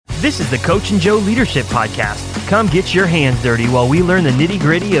This is the Coach and Joe Leadership Podcast. Come get your hands dirty while we learn the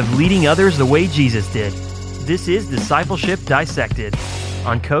nitty-gritty of leading others the way Jesus did. This is Discipleship Dissected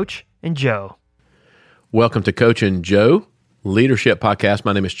on Coach and Joe. Welcome to Coach and Joe Leadership Podcast.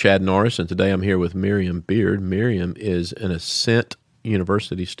 My name is Chad Norris, and today I'm here with Miriam Beard. Miriam is an Ascent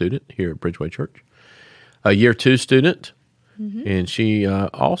University student here at Bridgeway Church, a year 2 student, and she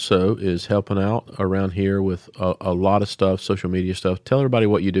also is helping out around here with a lot of stuff, social media stuff. Tell everybody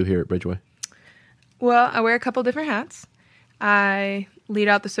what you do here at Bridgeway. Well, I wear a couple different hats. I lead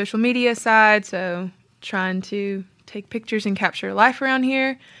out the social media side, so trying to take pictures and capture life around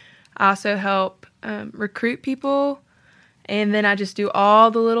here. I also help recruit people, and then I just do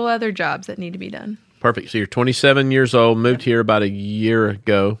all the little other jobs that need to be done. Perfect. So you're 27 years old, moved here about a year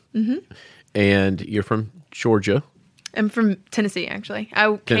ago, and you're from Georgia. I'm from Tennessee, actually.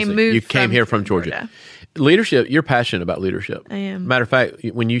 You came here from Georgia. Leadership, you're passionate about leadership. I am. Matter of fact,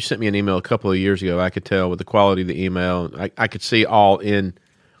 when you sent me an email a couple of years ago, I could tell with the quality of the email, I could see all in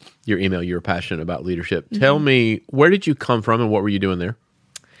your email you were passionate about leadership. Tell me, where did you come from and what were you doing there?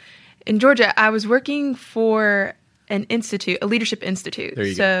 In Georgia, I was working for an institute, a leadership institute. There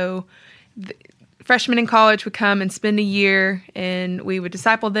you go. Freshmen in college would come and spend a year, and we would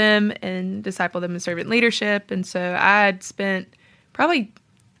disciple them in servant leadership. And so I had spent probably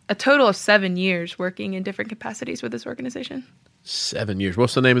a total of 7 years working in different capacities with this organization. 7 years.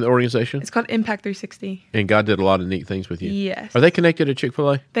 What's the name of the organization? It's called Impact 360. And God did a lot of neat things with you. Yes. Are they connected to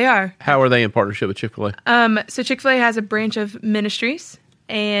Chick-fil-A? They are. How are they in partnership with Chick-fil-A? So Chick-fil-A has a branch of ministries,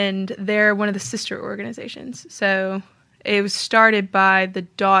 and they're one of the sister organizations. So it was started by the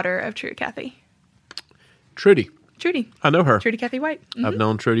daughter of Trudy Cathy. Trudy. I know her. Trudy Cathy White. I've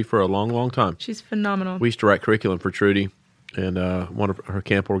known Trudy for a long, long time. She's phenomenal. We used to write curriculum for Trudy and one of her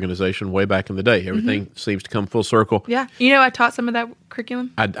camp organization way back in the day. Everything seems to come full circle. Yeah. You know, I taught some of that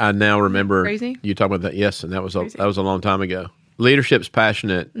curriculum. I now remember Crazy. you talking about that. Yes, and that was a long time ago. Leadership's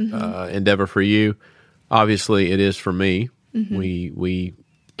passionate endeavor for you. Obviously, it is for me. We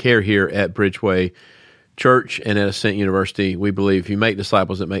care here at Bridgeway Church and at Ascent University. We believe if you make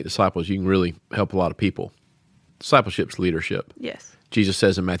disciples that make disciples, you can really help a lot of people. Discipleship's leadership. Yes. Jesus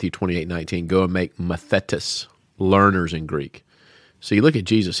says in Matthew 28:19, go and make mathetes, learners in Greek. So you look at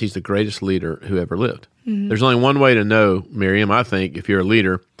Jesus, he's the greatest leader who ever lived. There's only one way to know, Miriam, I think, if you're a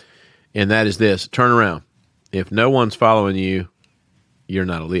leader, and that is this: turn around. If no one's following you, you're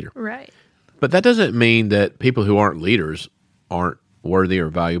not a leader. Right. But that doesn't mean that people who aren't leaders aren't worthy or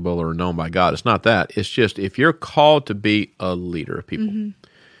valuable or known by God. It's not that. It's just if you're called to be a leader of people,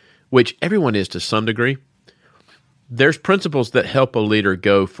 which everyone is to some degree, there's principles that help a leader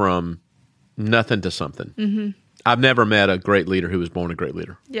go from nothing to something. I've never met a great leader who was born a great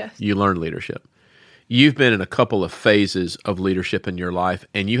leader. Yes. You learn leadership. You've been in a couple of phases of leadership in your life,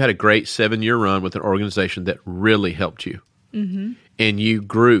 and you had a great 7-year run with an organization that really helped you. And you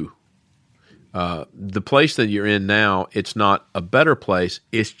grew. The place that you're in now, it's not a better place.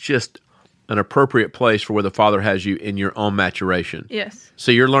 It's just an appropriate place for where the Father has you in your own maturation. Yes.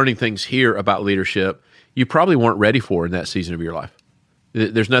 So you're learning things here about leadership you probably weren't ready for in that season of your life.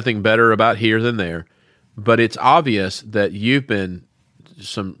 There's nothing better about here than there, but it's obvious that you've been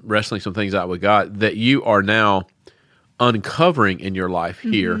wrestling some things out with God that you are now uncovering in your life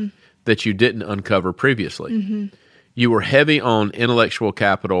here that you didn't uncover previously. You were heavy on intellectual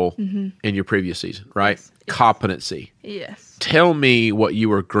capital in your previous season, right? Yes. Competency. Yes. Tell me what you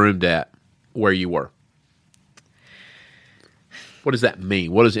were groomed at where you were. What does that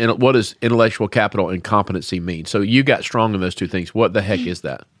mean? What does intellectual capital and competency mean? So you got strong in those two things. What the heck is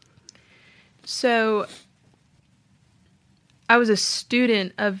that? So I was a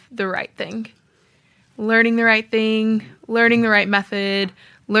student of the right thing, learning the right thing, learning the right method,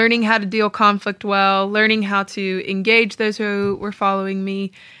 learning how to deal conflict well, learning how to engage those who were following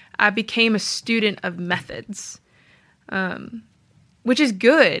me. I became a student of methods, which is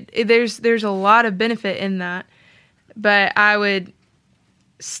good. There's a lot of benefit in that. But I would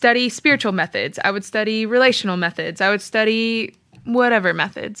study spiritual methods. I would study relational methods. I would study whatever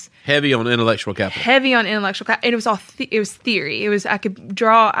methods. Heavy on intellectual capital. And it was all it was theory. I could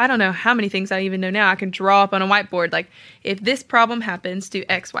draw, I don't know how many things I even know now. I can draw up on a whiteboard, like, if this problem happens, do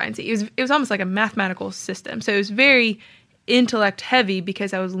X, Y, and Z. It was almost like a mathematical system. So it was very intellect heavy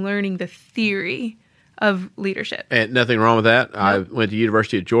because I was learning the theory of leadership. And nothing wrong with that. Nope. I went to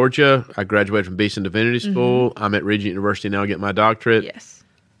University of Georgia. I graduated from Beeson Divinity School. I'm at Regent University now getting my doctorate. Yes.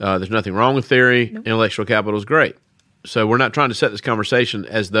 There's nothing wrong with theory. Nope. Intellectual capital is great. So we're not trying to set this conversation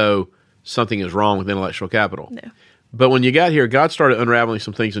as though something is wrong with intellectual capital. No. But when you got here, God started unraveling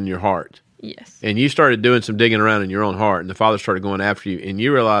some things in your heart. Yes. And you started doing some digging around in your own heart, and the Father started going after you, and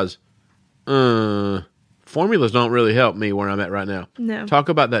you realize, formulas don't really help me where I'm at right now. No. Talk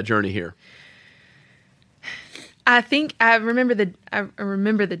about that journey here. I think I remember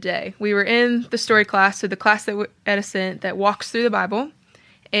the day. We were in the story class, so the class that at Ascent that walks through the Bible,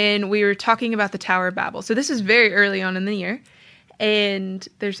 and we were talking about the Tower of Babel. So this is very early on in the year, and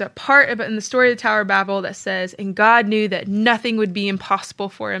there's a part in the story of the Tower of Babel that says, and God knew that nothing would be impossible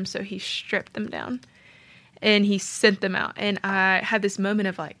for him, so he stripped them down, and he sent them out. And I had this moment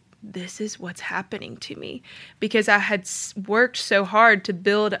of like, this is what's happening to me, because I had worked so hard to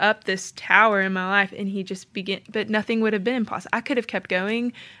build up this tower in my life, and he just began, but nothing would have been impossible. I could have kept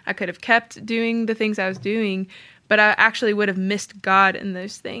going. I could have kept doing the things I was doing, but I actually would have missed God in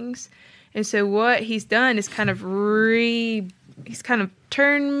those things. And so what he's done is he's kind of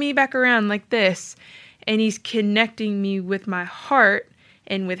turned me back around like this, and he's connecting me with my heart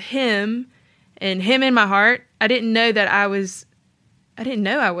and with him and him in my heart. I didn't know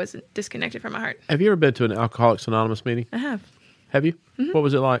I wasn't disconnected from my heart. Have you ever been to an Alcoholics Anonymous meeting? I have. Have you? Mm-hmm. What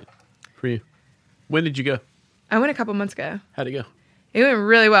was it like for you? When did you go? I went a couple months ago. How'd it go? It went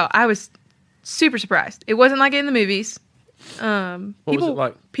really well. I was super surprised. It wasn't like in the movies. What was it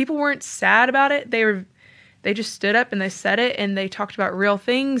like? People weren't sad about it. They just stood up and they said it, and they talked about real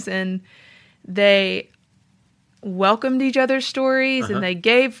things, and they welcomed each other's stories, and they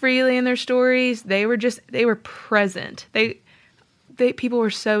gave freely in their stories. They were present. People were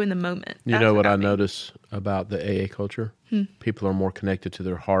so in the moment. You know what I notice about the AA culture? People are more connected to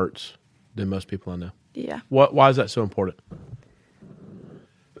their hearts than most people I know. Yeah. Why is that so important?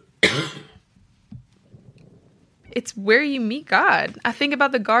 It's where you meet God. I think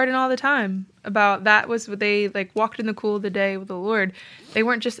about the garden all the time. About that was what they walked in the cool of the day with the Lord. They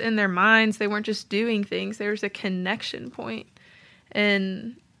weren't just in their minds. They weren't just doing things. There was a connection point.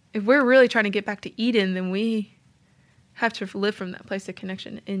 And if we're really trying to get back to Eden, then we have to live from that place of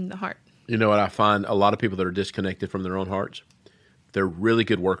connection in the heart. You know what I find? A lot of people that are disconnected from their own hearts, they're really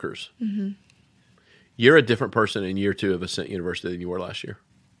good workers. Mm-hmm. You're a different person in year 2 of Ascent University than you were last year.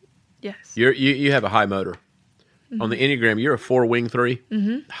 Yes. You have a high motor. Mm-hmm. On the Enneagram, you're a 4 wing 3.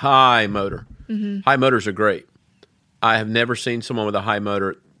 Mm-hmm. High motor. Mm-hmm. High motors are great. I have never seen someone with a high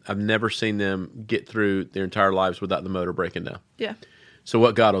motor. I've never seen them get through their entire lives without the motor breaking down. Yeah. So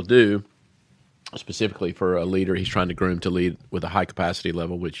what God will do, specifically for a leader he's trying to groom to lead with a high capacity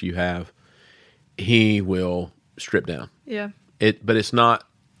level, which you have, he will strip down. Yeah. But it's not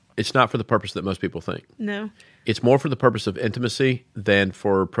for the purpose that most people think. No. It's more for the purpose of intimacy than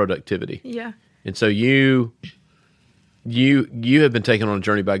for productivity. Yeah. And so you have been taken on a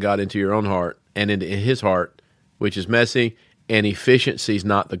journey by God into your own heart and into his heart, which is messy, and efficiency is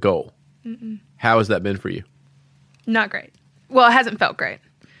not the goal. Mm-mm. How has that been for you? Not great. Well, it hasn't felt great.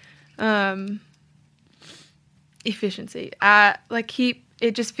 Efficiency.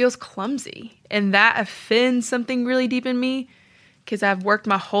 It just feels clumsy, and that offends something really deep in me because I've worked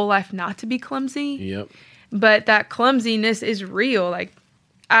my whole life not to be clumsy. Yep. But that clumsiness is real. Like,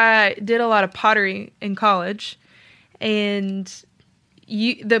 I did a lot of pottery in college, and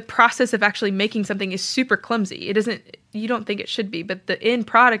the process of actually making something is super clumsy. You don't think it should be, but the end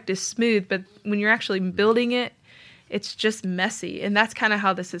product is smooth. But when you're actually building it, it's just messy. And that's kind of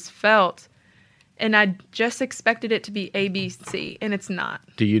how this has felt. And I just expected it to be A, B, C, and it's not.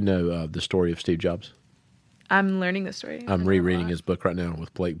 Do you know the story of Steve Jobs? I'm learning the story. I'm rereading his book right now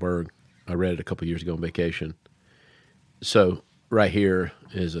with Blake Berg. I read it a couple years ago on vacation. So right here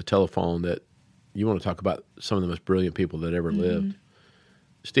is a telephone that you want to talk about some of the most brilliant people that ever lived.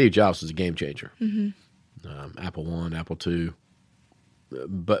 Steve Jobs is a game changer. Mm-hmm. Apple I, Apple II.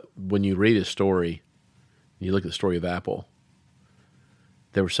 But when you read his story, you look at the story of Apple,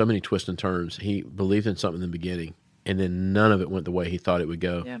 there were so many twists and turns. He believed in something in the beginning, and then none of it went the way he thought it would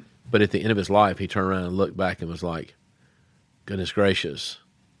go. Yeah. But at the end of his life, he turned around and looked back and was like, goodness gracious.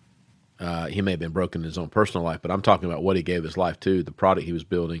 He may have been broken in his own personal life, but I'm talking about what he gave his life to, the product he was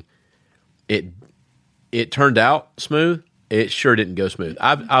building. It turned out smooth. It sure didn't go smooth.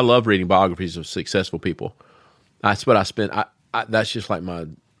 I love reading biographies of successful people. That's what I spent. That's just like my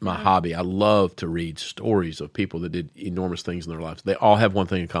hobby. I love to read stories of people that did enormous things in their lives. They all have one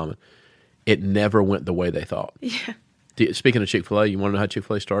thing in common. It never went the way they thought. Yeah. Speaking of Chick-fil-A, you want to know how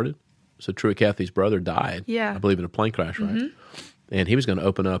Chick-fil-A started? So Truett Cathy's brother died, I believe, in a plane crash, right? Mm-hmm. And he was going to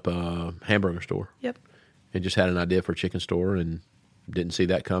open up a hamburger store. Yep. And just had an idea for a chicken store and didn't see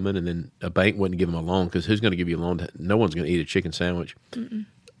that coming. And then a bank wouldn't give him a loan because who's going to give you a loan? No one's going to eat a chicken sandwich. Mm-mm.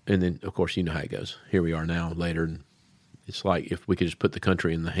 And then, of course, you know how it goes. Here we are now later, and it's like if we could just put the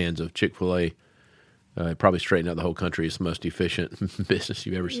country in the hands of Chick-fil-A, it'd probably straighten out the whole country. It's the most efficient business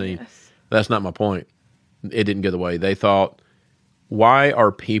you've ever seen. That's not my point. It didn't go the way they thought. Why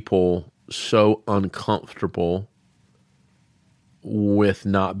are people so uncomfortable with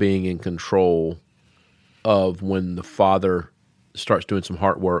not being in control of when the Father starts doing some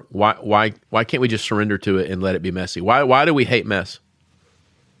hard work? Why can't we just surrender to it and let it be messy? Why do we hate mess?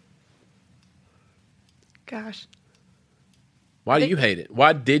 Gosh. Why do you hate it?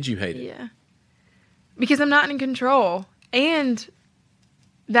 Why did you hate it? Yeah. Because I'm not in control. And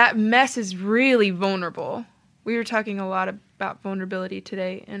that mess is really vulnerable. We were talking a lot about vulnerability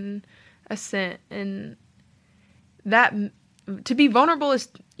today in Ascent. And that, to be vulnerable is,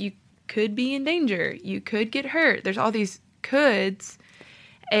 you could be in danger. You could get hurt. There's all these coulds.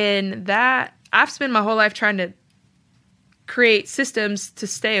 And that, I've spent my whole life trying to create systems to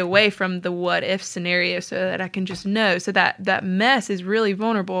stay away from the what if scenario so that I can just know. So that mess is really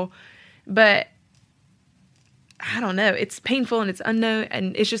vulnerable, but I don't know. It's painful and it's unknown,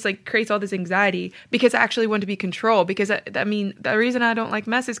 and it's just like creates all this anxiety because I actually want to be controlled. Because I mean, the reason I don't like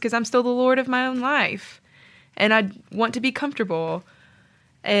mess is because I'm still the Lord of my own life, and I want to be comfortable,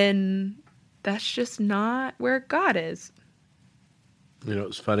 and that's just not where God is. You know,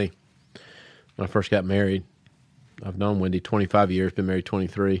 it's funny. When I first got married, I've known Wendy 25 years, been married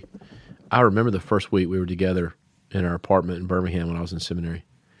 23. I remember the first week we were together in our apartment in Birmingham when I was in seminary.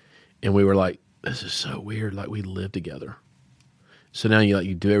 And we were like, this is so weird. Like, we live together. So now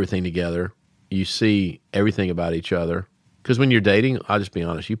you do everything together. You see everything about each other. Because when you're dating, I'll just be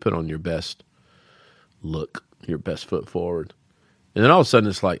honest, you put on your best look, your best foot forward. And then all of a sudden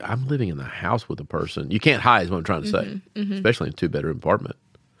it's like, I'm living in the house with a person. You can't hide is what I'm trying to say, especially in a 2-bedroom apartment.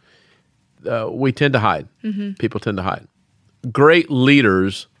 We tend to hide. People tend to hide. Great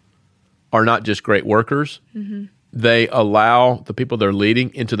leaders are not just great workers. They allow the people they're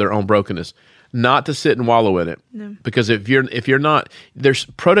leading into their own brokenness, not to sit and wallow in it. No. Because if you're not, there's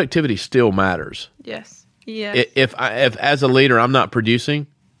productivity still matters. Yes. Yes. If as a leader I'm not producing,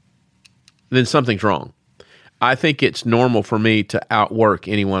 then something's wrong. I think it's normal for me to outwork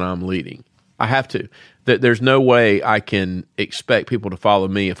anyone I'm leading. I have to. There's no way I can expect people to follow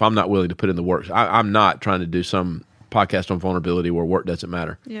me if I'm not willing to put in the work. I'm not trying to do some podcast on vulnerability where work doesn't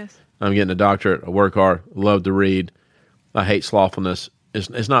matter. Yes. I'm getting a doctorate. I work hard. Love to read. I hate slothfulness.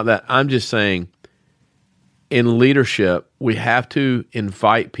 It's not that. I'm just saying in leadership, we have to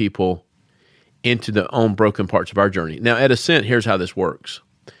invite people into the own broken parts of our journey. Now, at Ascent, here's how this works.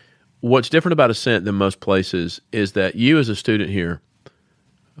 What's different about Ascent than most places is that you as a student here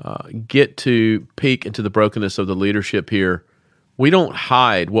get to peek into the brokenness of the leadership here. We don't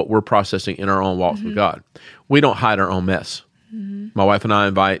hide what we're processing in our own walks with God. We don't hide our own mess. My wife and I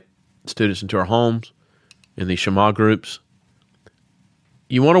invite students into our homes in these Shema groups.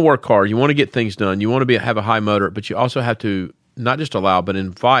 You want to work hard. You want to get things done. You want to have a high motor, but you also have to not just allow, but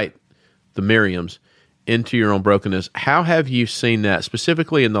invite the Miriams into your own brokenness. How have you seen that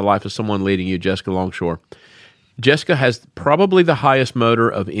specifically in the life of someone leading you, Jessica Longshore? Jessica has probably the highest motor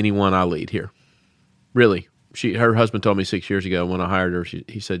of anyone I lead here. Really. Her husband told me 6 years ago when I hired her,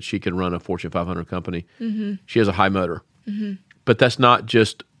 he said she could run a Fortune 500 company. She has a high motor. But that's not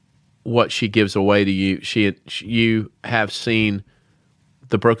just what she gives away to you. You have seen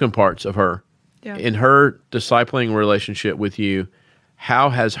the broken parts of her. Yeah. In her discipling relationship with you, how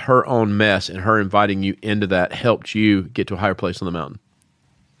has her own mess and her inviting you into that helped you get to a higher place on the mountain?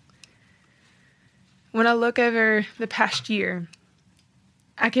 When I look over the past year,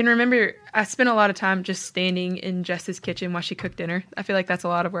 I can remember I spent a lot of time just standing in Jess's kitchen while she cooked dinner. I feel like that's a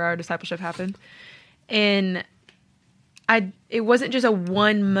lot of where our discipleship happened. And it wasn't just a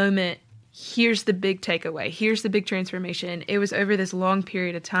one moment, here's the big takeaway, here's the big transformation. It was over this long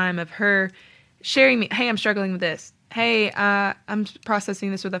period of time of her sharing me, hey, I'm struggling with this. Hey, I'm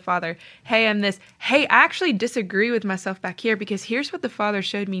processing this with the Father. Hey, I'm this. Hey, I actually disagree with myself back here because here's what the Father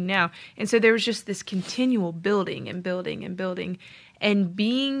showed me now. And so there was just this continual building and building and building, and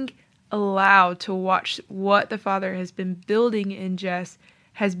being allowed to watch what the Father has been building in Jess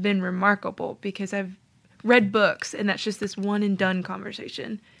has been remarkable, because I've read books and that's just this one and done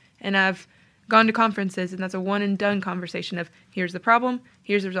conversation. And I've gone to conferences and that's a one and done conversation of here's the problem,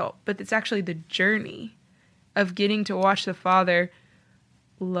 here's the result. But it's actually the journey of getting to watch the Father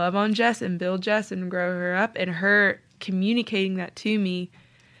love on Jess and build Jess and grow her up, and her communicating that to me.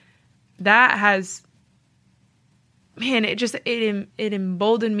 That has, man, it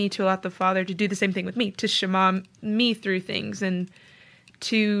emboldened me to allow the Father to do the same thing with me, to shema me through things, and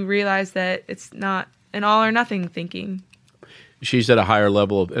to realize that it's not an all or nothing thinking. She's at a higher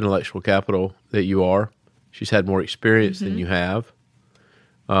level of intellectual capital that you are. She's had more experience than you have.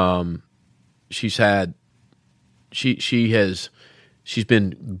 She's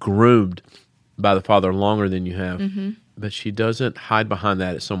been groomed by the Father longer than you have, but she doesn't hide behind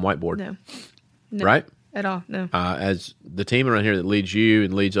that at some whiteboard. No. Right? At all, no. As the team around here that leads you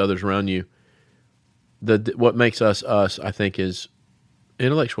and leads others around you, what makes us, I think, is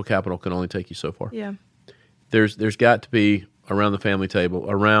intellectual capital can only take you so far. Yeah. There's got to be around the family table,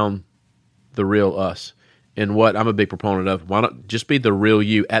 around the real us. And what I'm a big proponent of, why not just be the real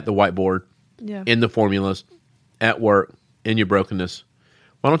you at the whiteboard, in the formulas, at work, in your brokenness.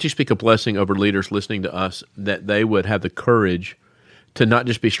 Why don't you speak a blessing over leaders listening to us that they would have the courage to not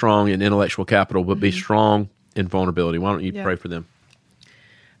just be strong in intellectual capital, but be strong in vulnerability? Why don't you pray for them?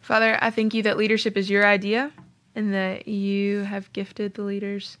 Father, I thank you that leadership is your idea and that you have gifted the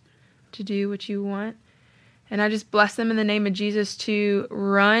leaders to do what you want. And I just bless them in the name of Jesus to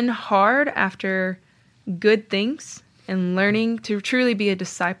run hard after good things and learning, to truly be a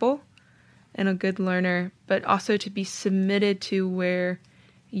disciple and a good learner, but also to be submitted to where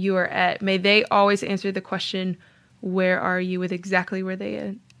you are at. May they always answer the question, where are you, with exactly where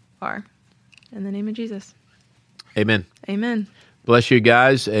they are. In the name of Jesus. Amen. Amen. Bless you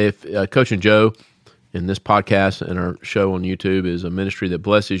guys. If Coach and Joe in this podcast and our show on YouTube is a ministry that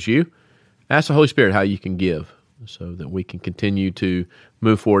blesses you, ask the Holy Spirit how you can give so that we can continue to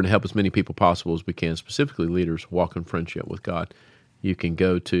move forward and help as many people possible as we can, specifically leaders, walk in friendship with God. You can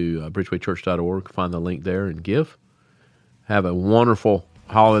go to bridgewaychurch.org, find the link there, and give. Have a wonderful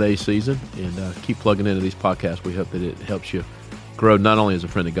holiday season, and keep plugging into these podcasts. We hope that it helps you grow not only as a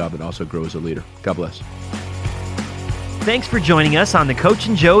friend of God, but also grow as a leader. God bless. Thanks for joining us on the Coach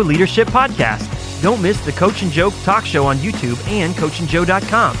and Joe Leadership Podcast. Don't miss the Coach and Joe Talk Show on YouTube and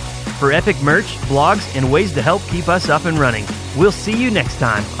coachandjoe.com for epic merch, blogs, and ways to help keep us up and running. We'll see you next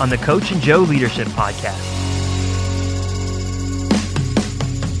time on the Coach and Joe Leadership Podcast.